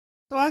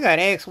So I got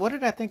asked, what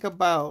did I think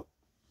about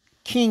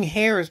King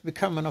Harris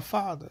becoming a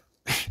father?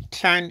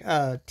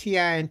 T.I.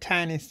 and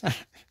Tiny son.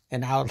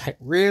 And I was like,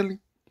 really?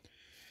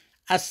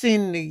 I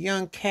seen the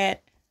young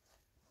cat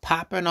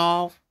popping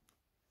off,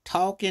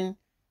 talking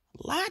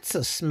lots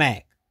of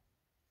smack,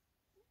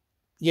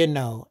 and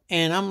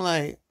I'm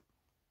like,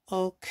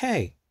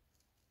 okay.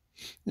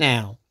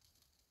 Now,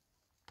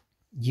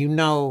 you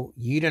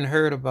done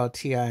heard about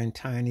T.I. and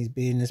Tiny's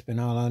business, been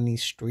all on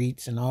these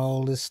streets and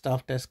all this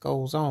stuff that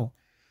goes on.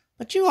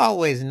 But you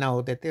always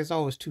know that there's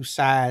always two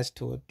sides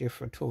to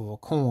a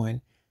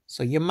coin.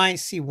 So you might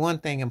see one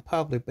thing in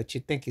public, but you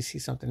think you see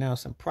something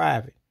else in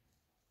private.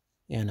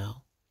 You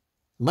know,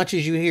 much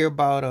as you hear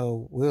about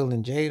Will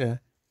and Jada,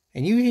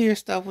 and you hear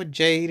stuff with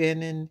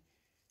Jaden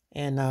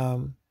and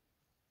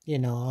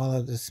all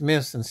of the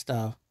Smiths and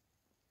stuff,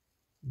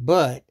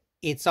 but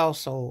it's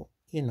also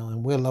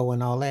and Willow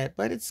and all that,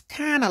 but it's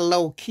kind of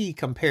low key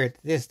compared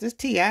to this. This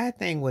T.I.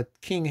 thing with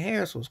King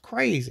Harris was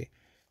crazy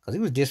because he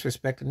was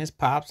disrespecting his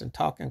pops and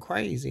talking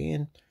crazy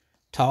and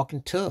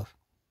talking tough.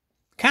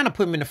 Kind of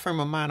put me in the frame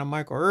of mind of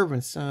Michael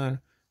Irvin's son,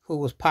 who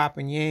was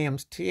popping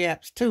yams,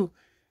 taps too.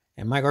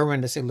 And Michael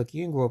Irvin just said, look,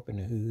 you didn't grow up in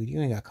the hood. You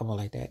ain't got to come on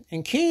like that.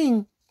 And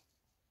King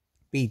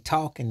be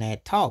talking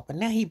that talk, but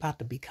now he about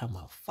to become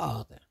a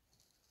father.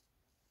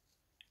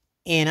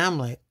 And I'm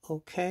like,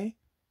 okay.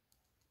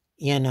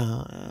 It's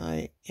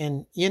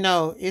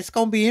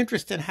going to be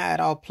interesting how it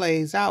all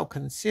plays out,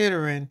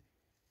 considering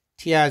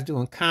T.I.'s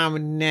doing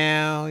comedy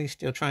now. He's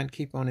still trying to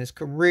keep on his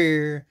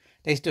career.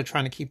 They still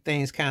trying to keep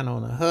things kind of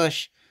on a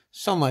hush.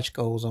 So much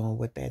goes on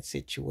with that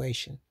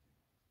situation.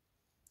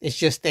 It's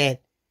just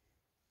that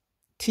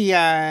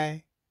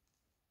T.I.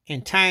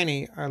 and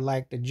Tiny are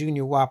like the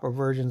Junior Whopper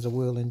versions of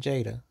Will and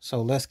Jada.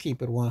 So let's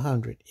keep it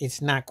 100.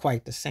 It's not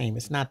quite the same.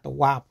 It's not the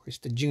Whopper. It's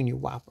the Junior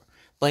Whopper.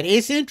 But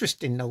it's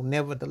interesting, though,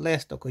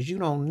 nevertheless, though, because you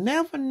don't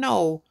never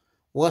know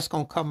what's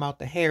going to come out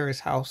the Harris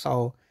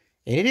household.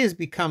 And it has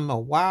become a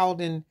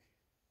wilding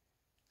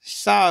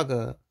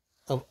saga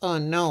of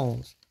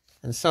unknowns.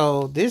 And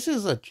so this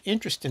is an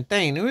interesting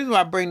thing. The reason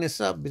why I bring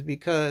this up is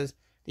because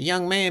the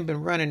young man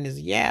been running his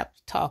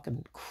yaps,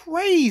 talking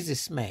crazy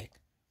smack.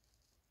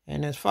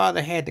 And his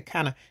father had to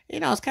kind of,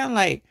 it's kind of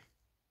like,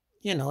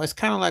 it's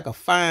kind of like a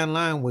fine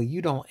line where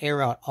you don't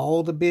air out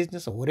all the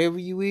business or whatever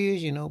you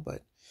is,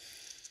 but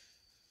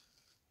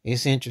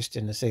it's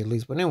interesting to say the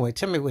least. But anyway,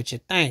 tell me what you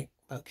think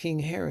about King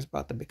Harris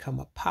about to become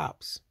a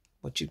pops.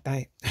 What you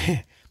think?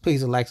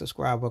 Please like,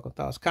 subscribe, welcome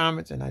thoughts,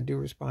 comments, and I do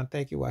respond.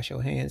 Thank you. Wash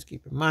your hands.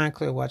 Keep your mind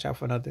clear. Watch out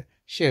for another.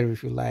 Share it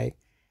if you like.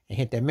 And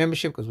hit that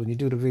membership, because when you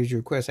do the visual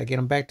requests, I get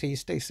them back to you.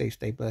 Stay safe,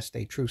 stay blessed,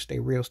 stay true, stay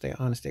real, stay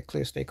honest, stay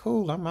clear, stay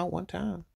cool. I'm out one time.